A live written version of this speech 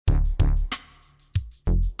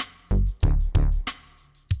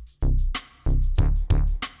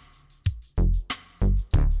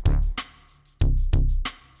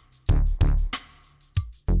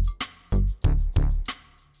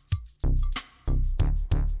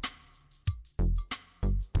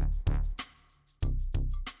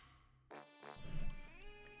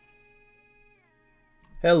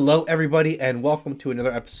Hello, everybody, and welcome to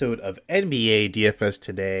another episode of NBA DFS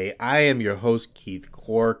Today. I am your host, Keith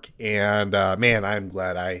Quark, and man, I'm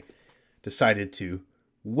glad I decided to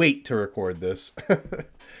wait to record this.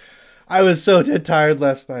 I was so dead tired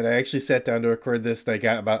last night. I actually sat down to record this, and I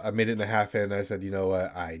got about a minute and a half in, and I said, you know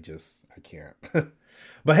what, I can't.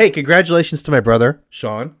 But hey, congratulations to my brother,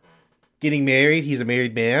 Sean, getting married. He's a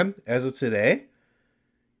married man as of today.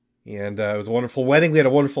 And it was a wonderful wedding. We had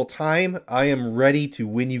a wonderful time. I am ready to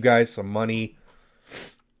win you guys some money.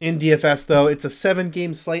 In DFS, though, it's a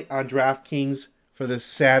 7-game slate on DraftKings for this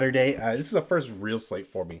Saturday. This is the first real slate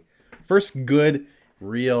for me. First good,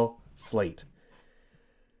 real slate.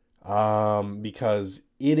 Because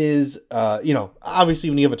it is,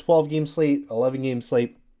 obviously when you have a 12-game slate, 11-game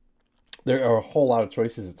slate, there are a whole lot of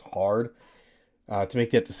choices. It's hard to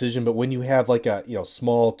make that decision. But when you have like a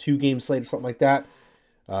small 2-game slate or something like that,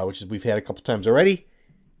 which is we've had a couple times already,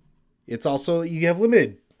 it's also, you have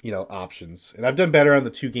limited, options. And I've done better on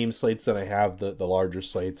the 2-game slates than I have the larger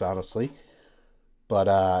slates, honestly.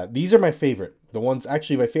 But these are my favorite. The ones,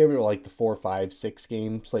 actually, my favorite are like the 4, 5,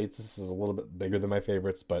 6-game slates. This is a little bit bigger than my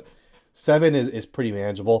favorites, but 7 is pretty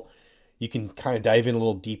manageable. You can kind of dive in a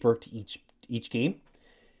little deeper to each game.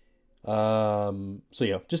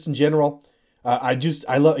 Just in general, I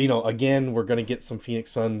love, again, we're going to get some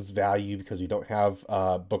Phoenix Suns value because we don't have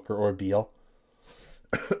Booker or Beal.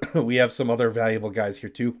 We have some other valuable guys here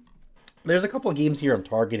too. There's a couple of games here I'm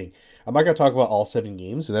targeting. I'm not going to talk about all 7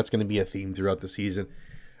 games, and that's going to be a theme throughout the season.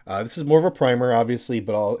 This is more of a primer, obviously,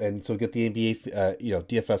 so get the NBA,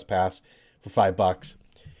 DFS pass for $5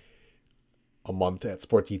 a month at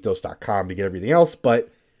sportsethos.com to get everything else.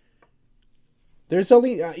 But there's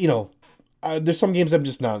only, there's some games I'm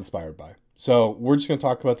just not inspired by. So we're just going to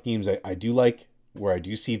talk about the games I do like, where I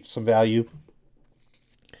do see some value.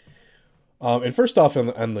 And first off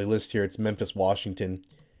on the list here, it's Memphis, Washington.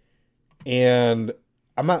 And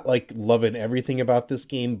I'm not like loving everything about this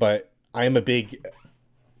game, but I am a big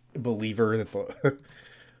believer that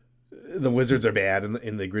the Wizards are bad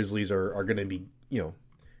and the Grizzlies are going to be, they're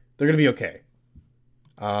going to be okay.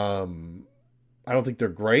 I don't think they're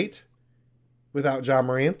great without Ja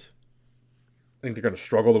Morant. I think they're going to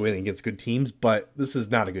struggle to win against good teams, but this is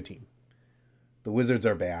not a good team. The Wizards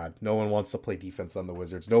are bad. No one wants to play defense on the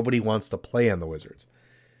Wizards. Nobody wants to play on the Wizards.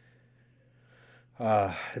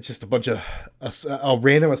 It's just a bunch of a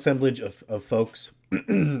random assemblage of folks,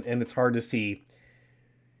 and it's hard to see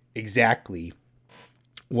exactly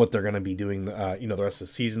what they're going to be doing, the rest of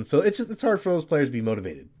the season. So it's hard for those players to be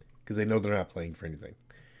motivated because they know they're not playing for anything.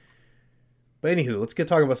 But anywho, let's get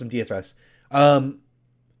talking about some DFS.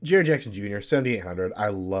 Jaren Jackson Jr., 7,800. I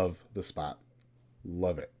love the spot.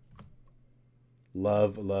 Love it.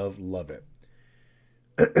 Love it.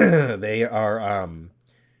 They are,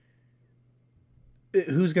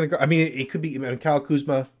 who's going to go? I mean, it could be, Kyle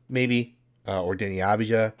Kuzma, maybe, or Danny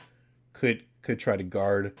Avdija could try to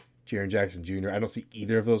guard Jaren Jackson Jr. I don't see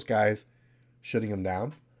either of those guys shutting him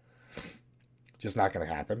down. Just not going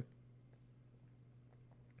to happen.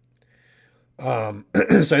 So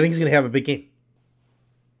I think he's going to have a big game.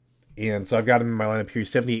 And so I've got him in my lineup here,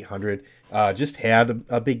 7,800. Just had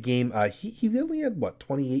a big game. He only had,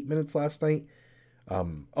 28 minutes last night?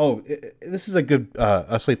 This is a good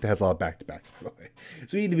a slate that has a lot of back-to-backs, by the way.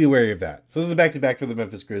 So we need to be wary of that. So this is a back-to-back for the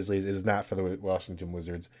Memphis Grizzlies. It is not for the Washington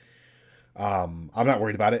Wizards. I'm not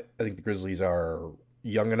worried about it. I think the Grizzlies are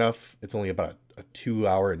young enough. It's only about a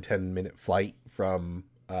 2-hour and 10-minute flight from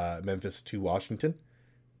Memphis to Washington.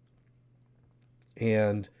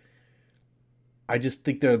 And I just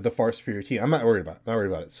think they're the far superior team. I'm not worried about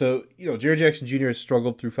it. So, Jaren Jackson Jr. has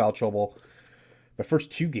struggled through foul trouble. The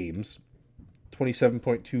first 2 games,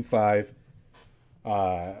 27.25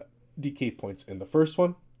 DK points in the first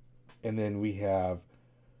one. And then we have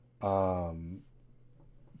 42.25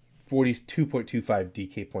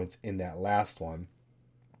 DK points in that last one.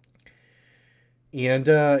 And,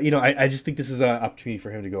 I just think this is an opportunity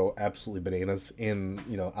for him to go absolutely bananas. And,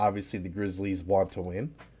 obviously the Grizzlies want to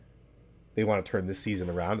win. They want to turn this season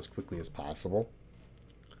around as quickly as possible.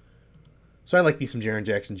 So I like me some Jaren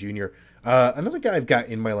Jackson Jr. Another guy I've got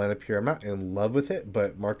in my lineup here, I'm not in love with it,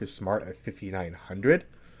 but Marcus Smart at 5,900.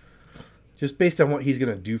 Just based on what he's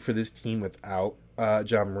going to do for this team without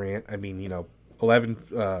Ja Morant. I mean, 11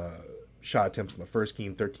 shot attempts in the first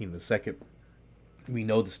game, 13 in the second. We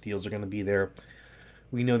know the steals are going to be there.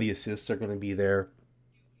 We know the assists are going to be there.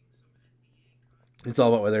 It's all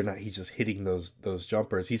about whether or not he's just hitting those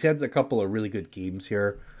jumpers. He's had a couple of really good games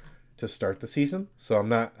here to start the season, so I'm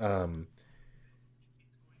not.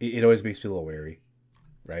 It always makes me a little wary,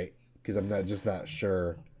 right? Because I'm not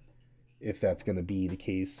sure if that's going to be the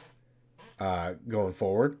case going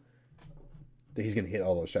forward, that he's going to hit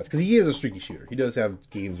all those shots. Because he is a streaky shooter. He does have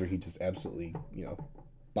games where he just absolutely,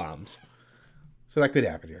 bombs. So that could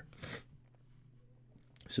happen here.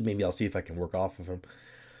 So maybe I'll see if I can work off of him.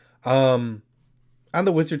 On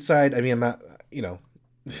the Wizards side, I mean, I'm not,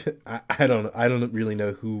 I don't really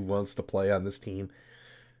know who wants to play on this team.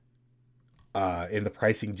 And the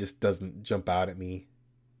pricing just doesn't jump out at me.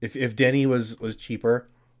 If Denny was cheaper,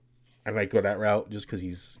 I might go that route just because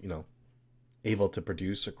he's, able to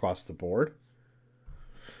produce across the board.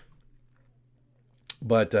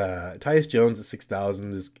 But Tyus Jones at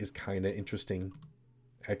 6,000 is kind of interesting,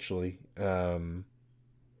 actually. But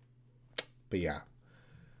yeah,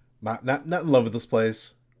 not in love with this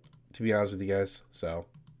place, to be honest with you guys. So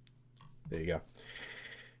there you go.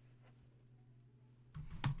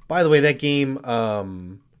 By the way, that game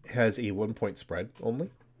has a 1-point spread only.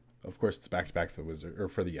 Of course, it's back-to-back for the Wizards or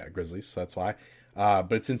for the Grizzlies, so that's why.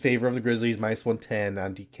 But it's in favor of the Grizzlies, minus 110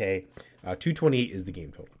 on DK. 228 is the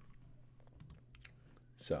game total.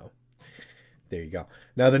 So there you go.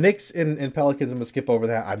 Now the Knicks and Pelicans, I'm gonna skip over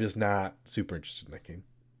that. I'm just not super interested in that game.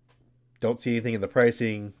 Don't see anything in the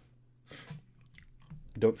pricing.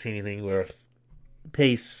 Don't see anything with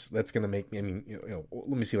pace that's gonna make me. I mean, let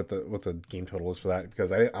me see what the game total is for that,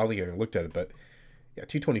 because I don't think I even looked at it. But yeah,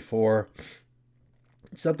 224.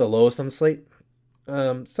 It's not the lowest on the slate.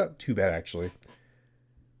 It's not too bad actually.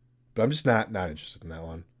 But I'm just not interested in that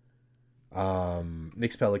one.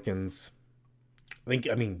 Knicks Pelicans. I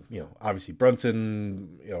mean, obviously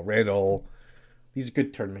Brunson, Randall. These are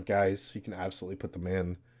good tournament guys. You can absolutely put them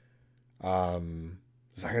in.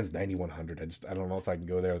 Zion's 9,100. I don't know if I can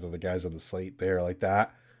go there with the guys on the slate there like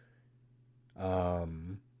that.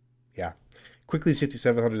 Yeah. Quickly's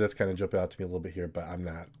 5,700. That's kind of jumping out to me a little bit here, but I'm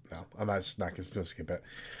just not going to skip it.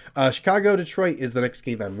 Chicago, Detroit is the next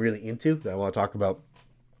game I'm really into that I want to talk about.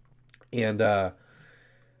 And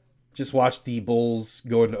just watched the Bulls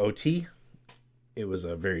go into OT. It was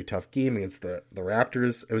a very tough game against the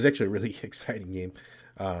Raptors. It was actually a really exciting game.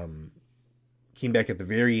 Came back at the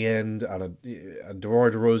very end on a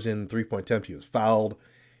DeMar DeRozan 3-point attempt. He was fouled,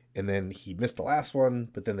 and then he missed the last one.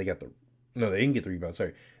 But then they didn't get the rebound.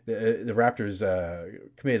 Sorry, the Raptors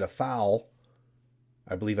committed a foul,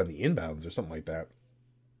 I believe, on the inbounds or something like that.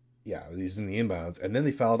 Yeah, he was in the inbounds, and then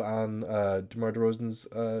they fouled on DeMar DeRozan's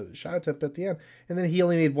shot attempt at the end, and then he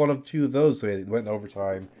only made one of two of those, so it went in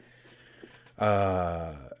overtime.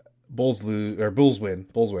 Bulls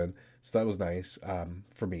win. So that was nice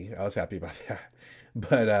for me. I was happy about that.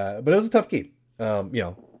 But it was a tough game.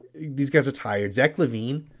 These guys are tired. Zach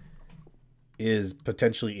LaVine is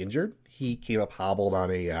potentially injured. He came up hobbled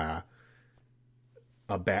on a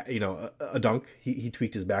dunk. He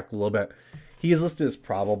tweaked his back a little bit. He is listed as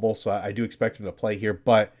probable, so I do expect him to play here.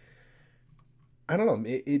 But I don't know.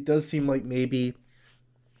 It does seem like maybe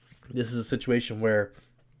this is a situation where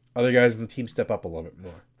other guys in the team step up a little bit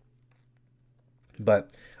more.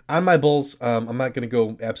 But on my Bulls, I'm not going to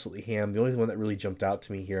go absolutely ham. The only one that really jumped out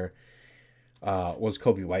to me here was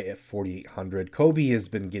Kobe White at 4,800. Kobe has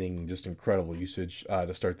been getting just incredible usage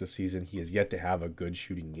to start this season. He has yet to have a good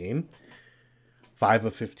shooting game. 5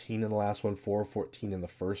 of 15 in the last one, 4 of 14 in the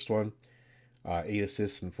first one. 8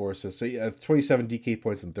 assists and 4 assists. So yeah, 27 DK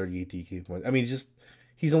points and 38 DK points. I mean,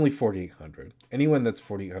 he's only 4,800. Anyone that's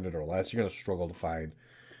 4,800 or less, you're going to struggle to find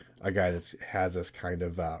a guy that has this kind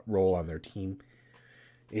of role on their team.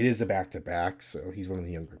 It is a back-to-back, so he's one of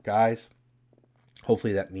the younger guys.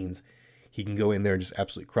 Hopefully that means he can go in there and just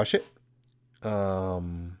absolutely crush it.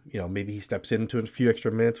 Maybe he steps into a few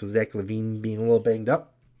extra minutes with Zach LaVine being a little banged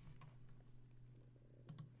up.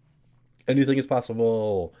 Anything is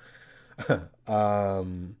possible.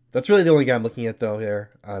 That's really the only guy I'm looking at though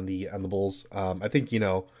here on the Bulls. I think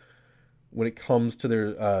when it comes to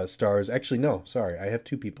their stars, actually no, sorry, I have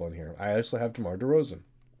two people in here. I also have DeMar DeRozan,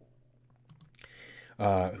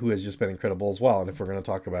 who has just been incredible as well. And if we're going to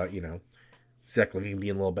talk about Zach LaVine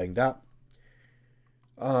being a little banged up,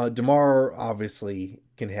 DeMar obviously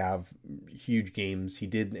can have huge games. He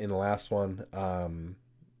did in the last one.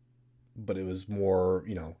 But it was more,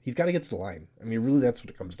 he's got to get to the line. I mean, really, that's what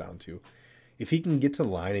it comes down to. If he can get to the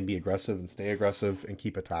line and be aggressive and stay aggressive and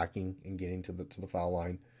keep attacking and getting to the foul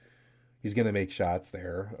line, he's going to make shots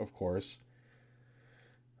there, of course.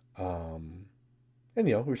 And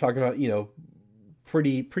we're talking about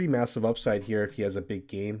pretty massive upside here if he has a big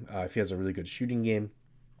game, if he has a really good shooting game.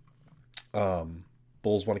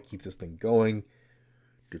 Bulls want to keep this thing going.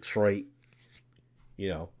 Detroit,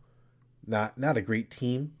 not a great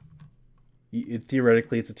team.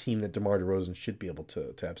 theoretically, it's a team that DeMar DeRozan should be able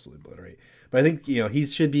to absolutely obliterate. But I think he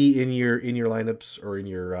should be in your lineups or in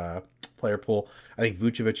your player pool. I think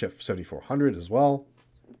Vucevic at 7,400 as well,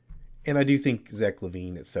 and I do think Zach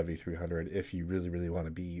LaVine at 7,300 if you really really want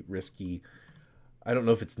to be risky. I don't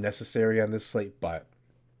know if it's necessary on this slate, but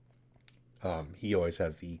he always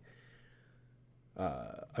has the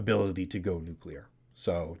ability to go nuclear,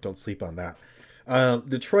 so don't sleep on that.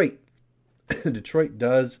 Detroit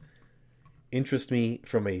does interest me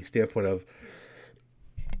from a standpoint of,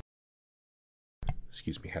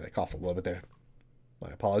 excuse me, had a cough a little bit there. My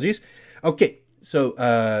apologies. Okay, so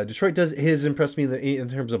Detroit has impressed me in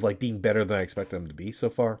terms of like being better than I expect them to be so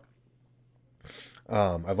far.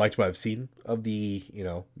 I've liked what I've seen of the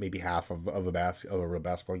maybe half of a real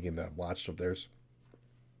basketball game that I've watched of theirs.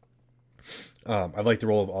 I've liked the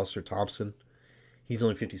role of Austin Thompson. He's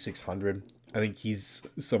only 5,600. I think he's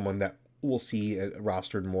someone that we'll see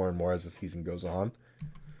rostered more and more as the season goes on.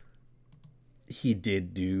 He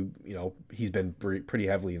did do, he's been pretty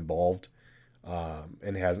heavily involved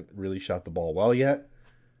and hasn't really shot the ball well yet.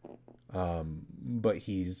 But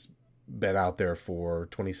he's been out there for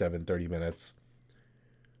 27, 30 minutes.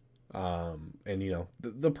 And,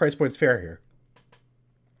 the price point's fair here.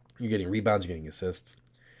 You're getting rebounds, you're getting assists.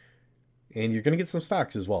 And you're going to get some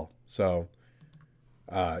stocks as well. So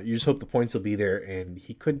you just hope the points will be there, and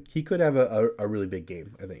he could have a really big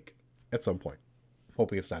game, I think, at some point.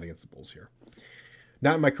 Hoping it's not against the Bulls here.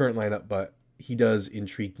 Not in my current lineup, but he does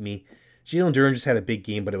intrigue me. Jalen Duren just had a big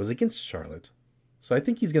game, but it was against Charlotte. So I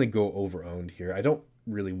think he's going to go over-owned here. I don't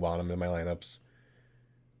really want him in my lineups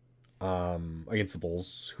against the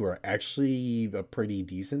Bulls, who are actually a pretty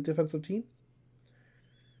decent defensive team.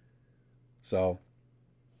 So,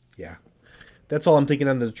 yeah. That's all I'm thinking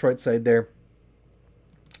on the Detroit side there.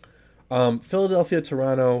 Philadelphia,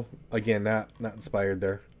 Toronto, again, not inspired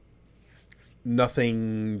there.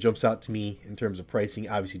 Nothing jumps out to me in terms of pricing.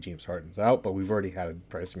 Obviously, James Harden's out, but we've already had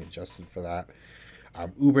pricing adjusted for that.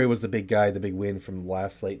 Oubre was the big guy, the big win from the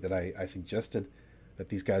last slate that I suggested that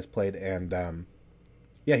these guys played, and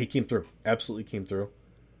yeah, he came through. Absolutely came through.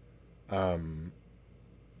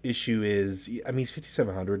 Issue is, he's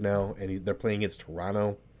 5,700 now, and they're playing against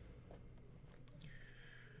Toronto.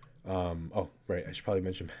 Oh, right, I should probably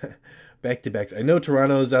mention back-to-backs. I know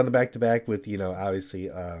Toronto's on the back-to-back with, obviously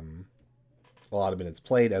a lot of minutes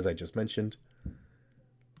played, as I just mentioned.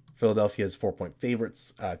 Philadelphia is 4-point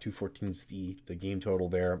favorites. 214's the game total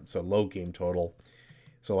there, so low game total.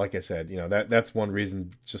 So like I said, that's one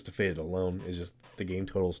reason just to fade it alone is just the game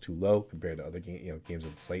total is too low compared to other games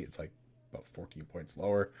of the slate. It's like about 14 points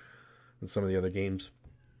lower than some of the other games,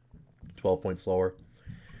 12 points lower.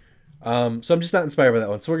 So I'm just not inspired by that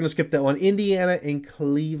one. So we're going to skip that one. Indiana and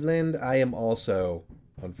Cleveland. I am also,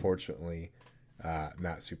 unfortunately,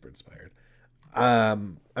 not super inspired.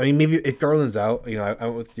 Maybe if Garland's out, I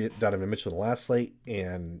went with Donovan Mitchell in the last slate,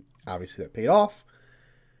 and obviously that paid off.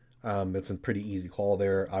 It's a pretty easy call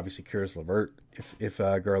there. Obviously, Caris LeVert, if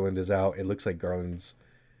Garland is out, it looks like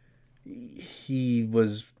he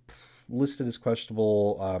was listed as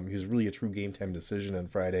questionable. He was really a true game time decision on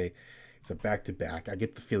Friday. It's a back-to-back. I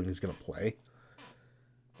get the feeling he's going to play.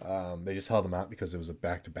 They just held him out because it was a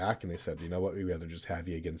back-to-back, and they said, you know what, we'd rather just have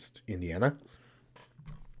you against Indiana.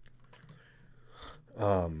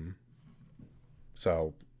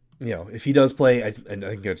 So, if he does play, I think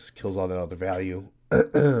it just kills all that other value. I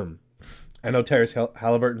know Tyrese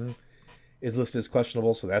Halliburton is listed as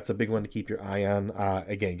questionable, so that's a big one to keep your eye on.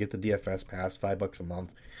 Again, get the DFS pass, $5 a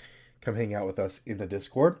month. Come hang out with us in the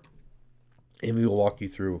Discord, and we will walk you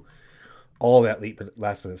through all that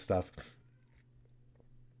last minute stuff.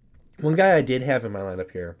 One guy I did have in my lineup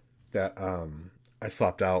here that I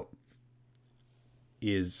swapped out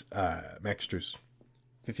is Max Strus,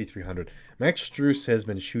 5,300. Max Strus has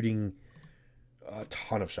been shooting a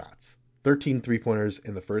ton of shots. 13 three-pointers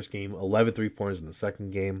in the first game, 11 three-pointers in the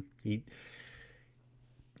second game. He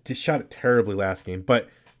just shot it terribly last game. But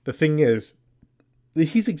the thing is,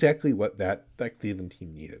 he's exactly what that Cleveland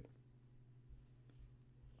team needed.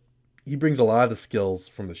 He brings a lot of the skills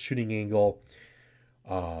from the shooting angle,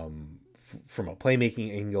 from a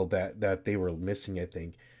playmaking angle that they were missing, I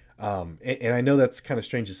think. And I know that's kind of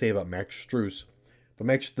strange to say about Max Strus, but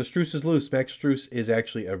the Strus is loose. Max Strus is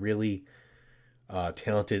actually a really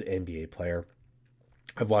talented NBA player.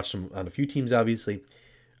 I've watched him on a few teams, obviously.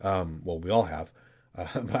 Well, we all have.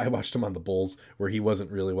 But I watched him on the Bulls, where he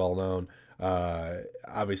wasn't really well known.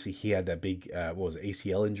 Obviously, he had that big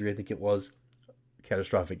ACL injury, I think it was.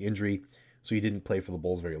 Catastrophic injury. So he didn't play for the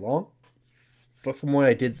Bulls very long. But from what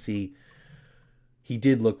I did see, he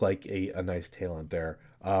did look like a nice talent there.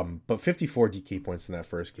 But 54 DK points in that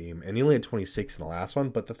first game, and he only had 26 in the last one.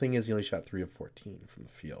 But the thing is, he only shot 3 of 14 from the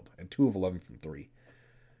field and 2 of 11 from 3.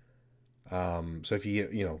 So if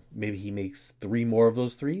maybe he makes 3 more of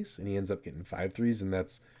those threes, and he ends up getting 5 threes, and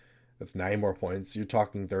that's 9 more points. You're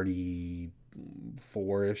talking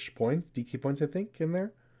 34-ish points, DK points, I think, in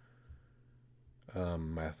there.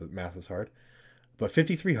 Math is hard, but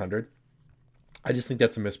 5,300. I just think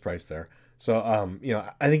that's a misprice there. So,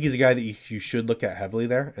 I think he's a guy that you should look at heavily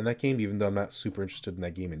there in that game, even though I'm not super interested in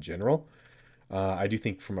that game in general. I do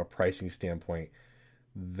think from a pricing standpoint,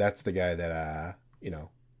 that's the guy that,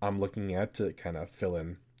 I'm looking at to kind of fill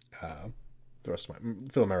in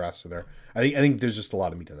my roster there. I think there's just a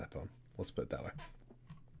lot of meat in that bone. Let's put it that way.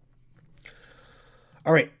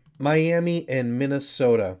 All right, Miami and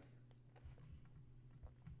Minnesota.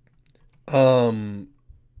 In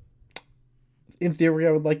theory,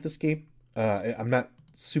 I would like this game. I'm not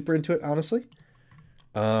super into it, honestly.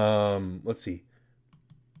 Let's see.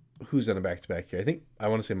 Who's on a back-to-back here? I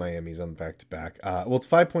want to say Miami's on the back-to-back. Well, it's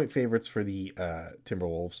 5-point favorites for the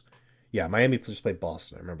Timberwolves. Yeah, Miami just played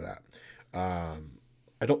Boston. I remember that.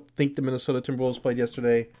 I don't think the Minnesota Timberwolves played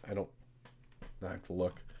yesterday. I have to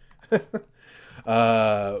look. But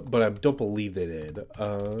I don't believe they did.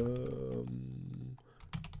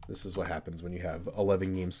 This is what happens when you have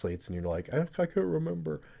 11-game slates and you're like, I can't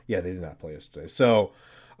remember. Yeah, they did not play yesterday. So,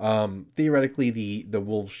 theoretically, the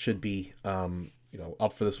Wolves should be,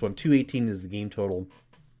 up for this one. 218 is the game total.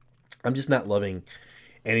 I'm just not loving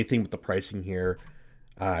anything with the pricing here.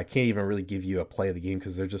 I can't even really give you a play of the game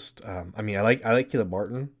because they're just. I like Caleb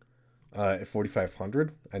Martin at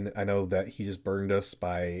 4,500. I know that he just burned us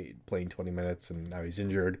by playing 20 minutes and now he's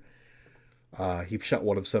injured. He shot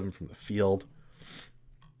 1 of 7 from the field.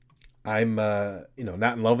 I'm not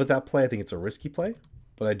in love with that play. I think it's a risky play,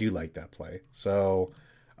 but I do like that play. So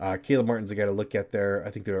Caleb Martin's a guy to look at there. I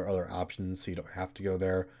think there are other options, so you don't have to go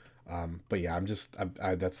there. But yeah,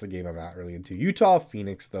 that's the game I'm not really into. Utah,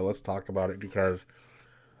 Phoenix, though. Let's talk about it because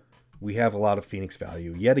we have a lot of Phoenix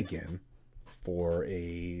value yet again for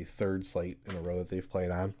a third slate in a row that they've played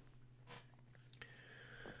on.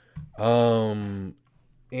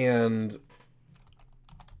 And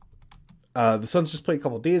the Suns just played a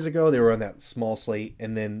couple days ago. They were on that small slate,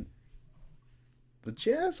 and then the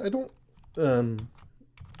Jazz. I think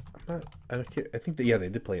that they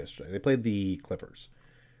did play yesterday. They played the Clippers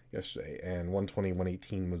yesterday, and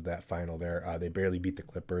 120-118 was that final there. They barely beat the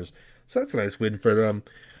Clippers, so that's a nice win for them.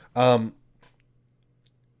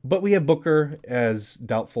 But we have Booker as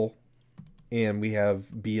doubtful, and we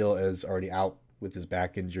have Beal as already out with his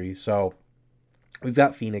back injury. So we've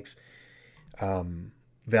got Phoenix value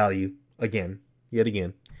yet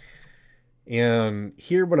again. And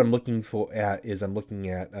here what I'm looking is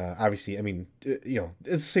obviously, it's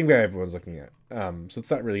the same guy everyone's looking at. So it's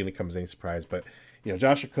not really going to come as any surprise, but,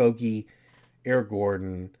 Josh Okogie, Eric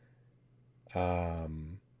Gordon,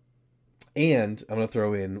 and I'm going to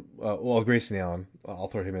throw in, Grayson Allen. I'll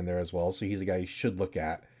throw him in there as well. So he's a guy you should look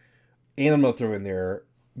at. And I'm going to throw in there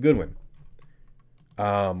Goodwin.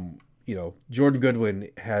 Jordan Goodwin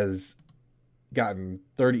has gotten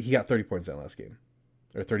 30. He got 30 points in that last game.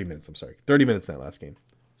 Or 30 minutes, I'm sorry. 30 minutes in that last game.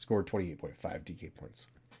 Scored 28.5 DK points.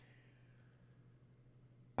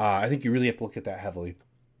 I think you really have to look at that heavily.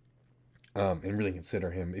 And really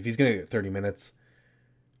consider him. If he's going to get 30 minutes,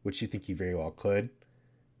 which you think he very well could,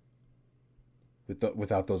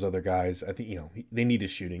 without those other guys, I think, they need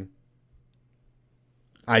his shooting.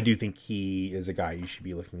 I do think he is a guy you should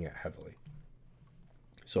be looking at heavily.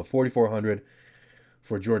 So 4,400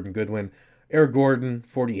 for Jordan Goodwin. Eric Gordon,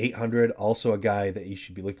 4,800, also a guy that you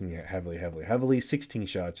should be looking at heavily. 16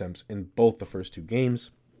 shot attempts in both the first 2 games.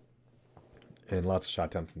 And lots of shot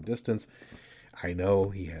attempts from distance. I know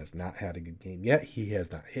he has not had a good game yet. He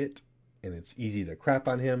has not hit. And it's easy to crap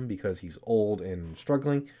on him because he's old and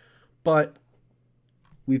struggling. But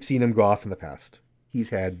we've seen him go off in the past. He's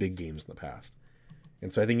had big games in the past.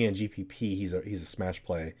 And so I think in GPP, he's a smash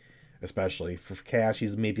play, especially. For cash,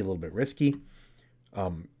 he's maybe a little bit risky.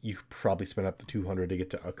 You could probably spend up to 200 to get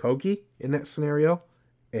to Okogie in that scenario.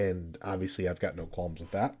 And obviously I've got no qualms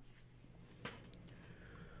with that.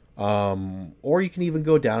 Or you can even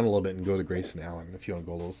go down a little bit and go to Grayson Allen if you want to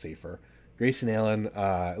go a little safer. Grayson Allen,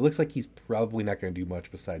 it looks like he's probably not going to do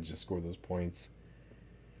much besides just score those points.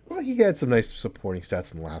 Well, he had some nice supporting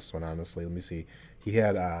stats in the last one, honestly. Let me see. He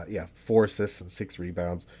had, 4 assists and 6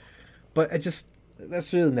 rebounds. But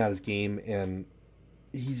that's really not his game, and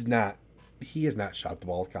he has not shot the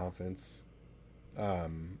ball with confidence.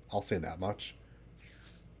 I'll say that much.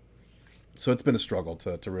 So it's been a struggle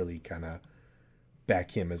to really kind of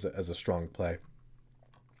back him as a strong play.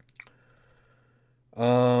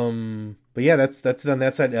 But yeah, that's it on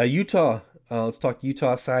that side. Utah. Let's talk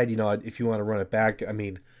Utah side. If you want to run it back, I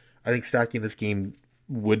mean, I think stacking this game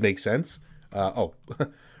would make sense.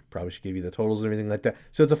 Probably should give you the totals and everything like that.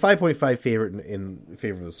 So it's a 5.5 favorite in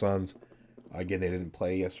favor of the Suns. Again, they didn't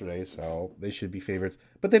play yesterday, so they should be favorites.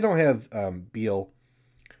 But they don't have Beal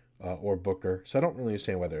or Booker, so I don't really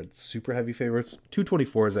understand whether it's super heavy favorites.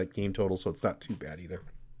 224 is that game total, so it's not too bad either.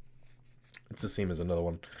 It's the same as another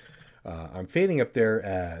one. I'm fading up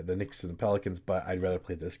there the Knicks and the Pelicans, but I'd rather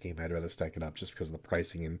play this game. I'd rather stack it up just because of the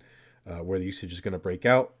pricing and where the usage is going to break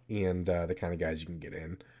out and the kind of guys you can get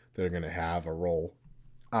in that are going to have a role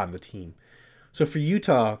on the team. So for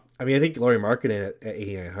Utah, I mean, I think Lauri Markkanen at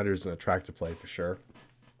 8,900 is an attractive play for sure.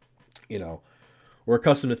 We're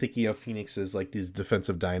accustomed to thinking of Phoenix as like these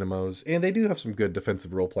defensive dynamos, and they do have some good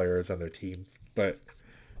defensive role players on their team, but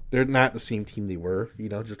they're not the same team they were,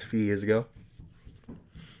 just a few years ago.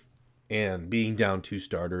 And being down 2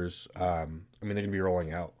 starters, I mean, they're going to be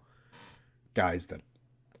rolling out guys that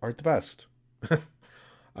aren't the best.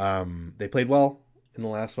 They played well in the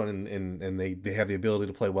last one, and they have the ability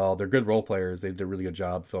to play well. They're good role players. They did a really good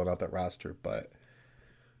job filling out that roster, but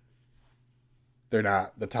they're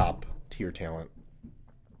not the top tier talent.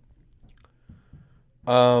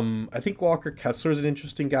 I think Walker Kessler is an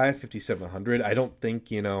interesting guy at 5,700. I don't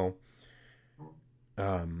think, I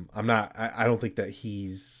don't think that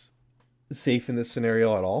he's safe in this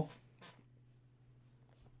scenario at all.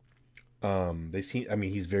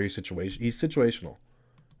 He's very situational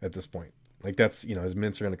at this point. Like that's, his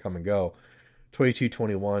minutes are going to come and go. 22,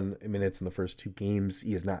 21 minutes in the first 2 games.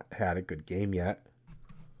 He has not had a good game yet.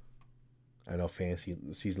 I know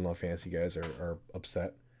season-long fantasy guys are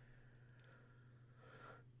upset.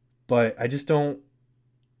 But I just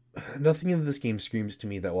nothing in this game screams to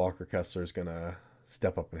me that Walker Kessler is going to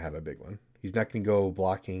step up and have a big one. He's not going to go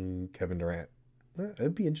blocking Kevin Durant.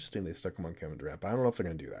 It'd be interesting they stuck him on Kevin Durant, but I don't know if they're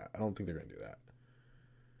going to do that. I don't think they're going to do that.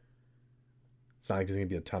 It's not like there's going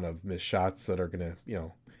to be a ton of missed shots that are going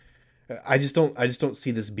to, I just don't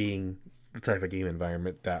see this being the type of game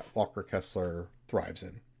environment that Walker Kessler thrives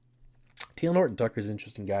in. Teal Norton Tucker's an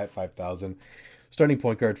interesting guy at 5,000. Starting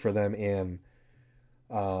point guard for them, and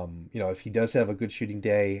if he does have a good shooting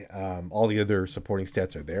day, all the other supporting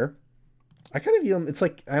stats are there. I kind of view him,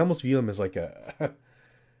 I almost view him as like a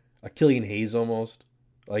Killian Hayes almost.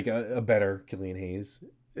 Like a better Killian Hayes.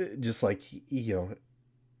 Just like,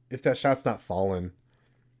 if that shot's not falling,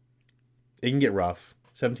 it can get rough.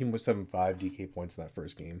 17.75 DK points in that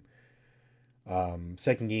first game.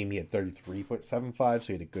 Second game, he had 33.75, so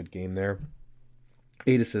he had a good game there.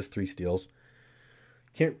 8 assists, 3 steals.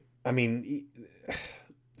 Supporting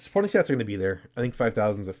stats are going to be there. I think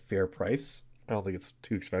 5,000 is a fair price. I don't think it's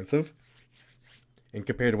too expensive. And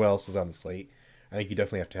compared to what else is on the slate, I think you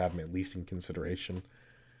definitely have to have him at least in consideration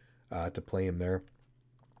to play him there.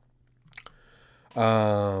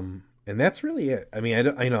 And that's really it. I mean,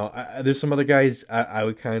 there's some other guys I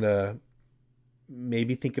would kind of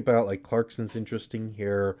maybe think about, like Clarkson's interesting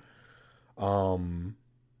here. I'm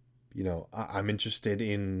interested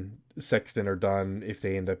in Sexton or Dunn if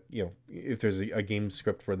they end up, if there's a game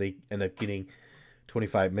script where they end up getting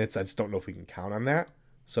 25 minutes. I just don't know if we can count on that.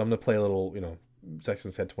 So I'm going to play a little,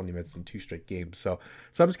 Sexton's had 20 minutes in 2 straight games. So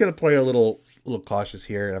I'm just going to play a little cautious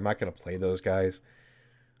here, and I'm not going to play those guys.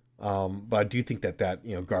 But I do think that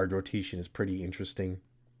guard rotation is pretty interesting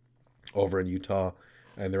over in Utah,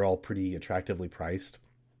 and they're all pretty attractively priced.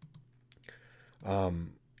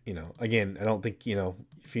 Again, I don't think,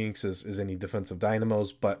 Phoenix is any defensive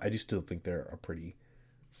dynamos, but I do still think they're a pretty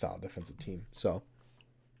solid defensive team. So,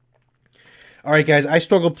 all right, guys, I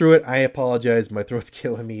struggled through it. I apologize. My throat's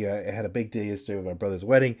killing me. I had a big day yesterday with my brother's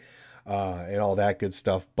wedding and all that good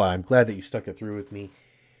stuff, but I'm glad that you stuck it through with me.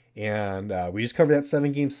 And we just covered that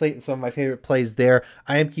 7-game slate and some of my favorite plays there.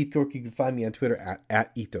 I am Keith Cork. You can find me on Twitter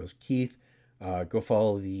at EthosKeith. Go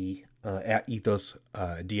follow the at Ethos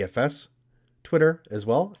DFS Twitter as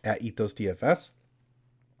well, at Ethos DFS.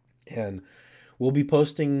 And we'll be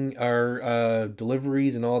posting our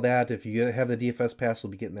deliveries and all that. If you have the DFS pass,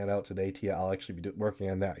 we'll be getting that out today to you. I'll actually be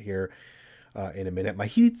working on that here in a minute. My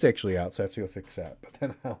heat's actually out, so I have to go fix that. But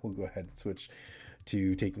then I will go ahead and switch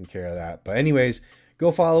to taking care of that. But anyways,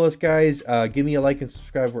 go follow us, guys. Give me a like and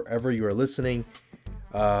subscribe wherever you are listening.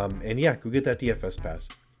 And yeah, go get that DFS pass.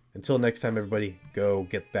 Until next time, everybody, go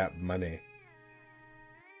get that money.